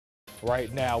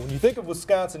right now. When you think of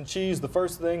Wisconsin cheese, the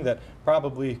first thing that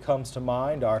probably comes to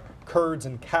mind are curds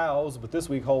and cows, but this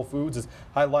week Whole Foods is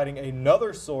highlighting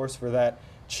another source for that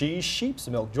cheese, sheep's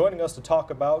milk. Joining us to talk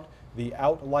about the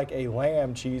Out Like a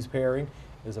Lamb cheese pairing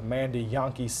is Amanda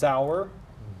Yankee Sauer.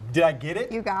 Did I get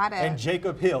it? You got it. And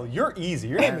Jacob Hill. You're easy.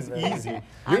 Your name is easy.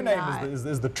 Your name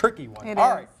is the tricky one. It All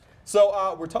is. right.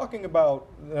 So we're talking about,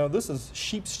 this is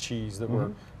sheep's cheese that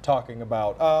we're talking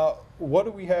about. What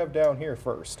do we have down here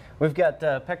first? We've got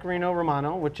Pecorino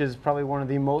Romano, which is probably one of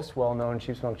the most well-known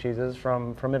sheep's milk cheeses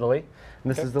from Italy. And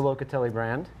this is the Locatelli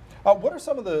brand. What are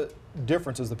some of the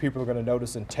differences that people are going to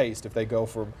notice in taste if they go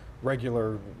from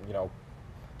regular,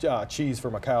 cheese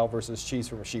from a cow versus cheese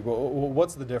from a sheep?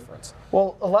 What's the difference?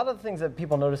 Well, a lot of the things that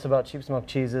people notice about sheep's milk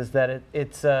cheese is that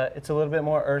it's a little bit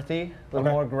more earthy, a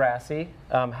little more grassy,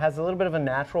 has a little bit of a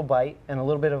natural bite, and a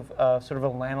little bit of sort of a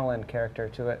lanolin character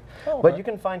to it. Oh, okay. But you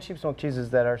can find sheep's milk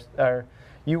cheeses that are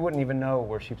you wouldn't even know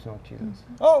were sheep's milk cheeses.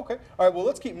 Oh, okay. All right, well,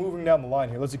 let's keep moving down the line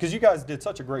here. Because you guys did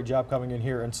such a great job coming in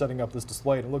here and setting up this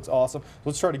display. It looks awesome.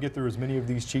 Let's try to get through as many of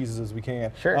these cheeses as we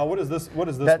can. Sure. What is this one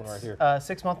right here? That's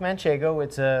 6-month Manchego.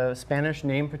 It's a Spanish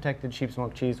name-protected sheep's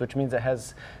milk cheese, which means it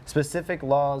has specific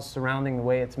laws surrounding the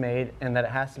way it's made and that it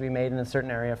has to be made in a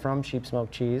certain area from sheep's milk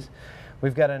cheese.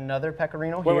 We've got another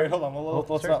Pecorino here. Wait, hold on.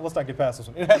 Let's not get past this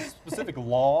one. It has specific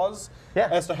laws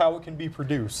as to how it can be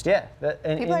produced. Yeah.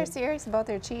 People are serious about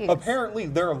their cheese. Apparently,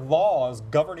 there are laws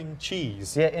governing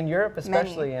cheese. Yeah, in Europe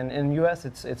especially, and in the U.S.,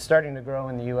 it's starting to grow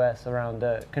in the U.S. around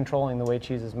controlling the way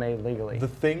cheese is made legally. The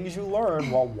things you learn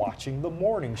while watching the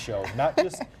morning show, not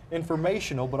just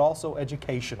informational, but also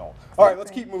educational. All right,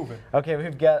 let's keep moving. Okay,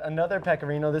 we've got another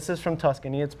Pecorino. This is from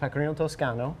Tuscany. It's Pecorino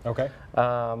Toscano. Okay.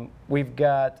 We've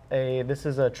got this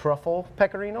is a truffle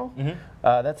Pecorino.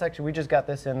 That's actually, we just got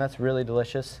this in. That's really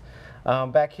delicious.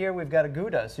 Back here we've got a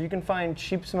Gouda. So you can find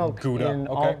sheep's milk in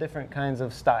all different kinds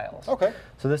of styles. Okay.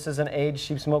 So this is an aged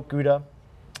sheep's milk Gouda.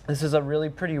 This is a really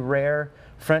pretty rare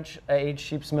French aged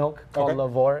sheep's milk called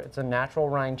Lavore. It's a natural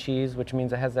rind cheese, which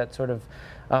means it has that sort of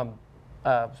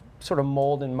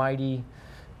mold and mighty.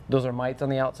 Those are mites on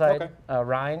the outside,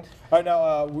 rind. All right,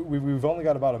 now we've only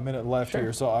got about a minute left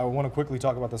here, so I want to quickly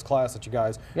talk about this class that you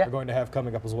guys are going to have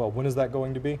coming up as well. When is that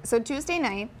going to be? So Tuesday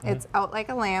night, it's Out Like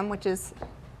a Lamb, which is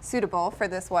suitable for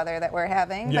this weather that we're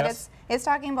having. Yes. But it's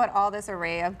talking about all this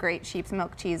array of great sheep's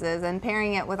milk cheeses and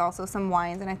pairing it with also some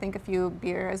wines and I think a few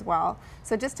beer as well.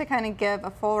 So just to kind of give a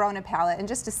full rounded palate and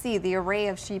just to see the array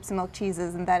of sheep's milk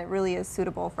cheeses and that it really is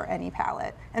suitable for any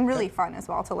palate and really fun as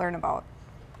well to learn about.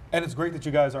 And it's great that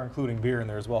you guys are including beer in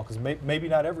there as well, because maybe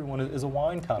not everyone is a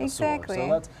wine connoisseur. Exactly.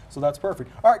 So that's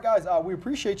perfect. All right, guys, we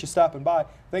appreciate you stopping by.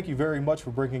 Thank you very much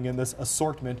for bringing in this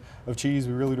assortment of cheese.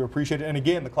 We really do appreciate it. And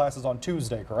again, the class is on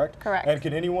Tuesday, correct? Correct. And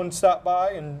can anyone stop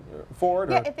by and for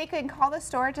it? Yeah, if they could call the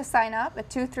store to sign up at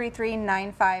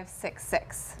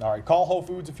 233-9566. All right, call Whole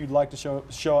Foods if you'd like to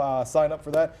sign up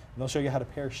for that, and they'll show you how to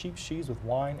pair sheep's cheese with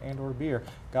wine and/or beer.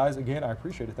 Guys, again, I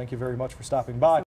appreciate it. Thank you very much for stopping by.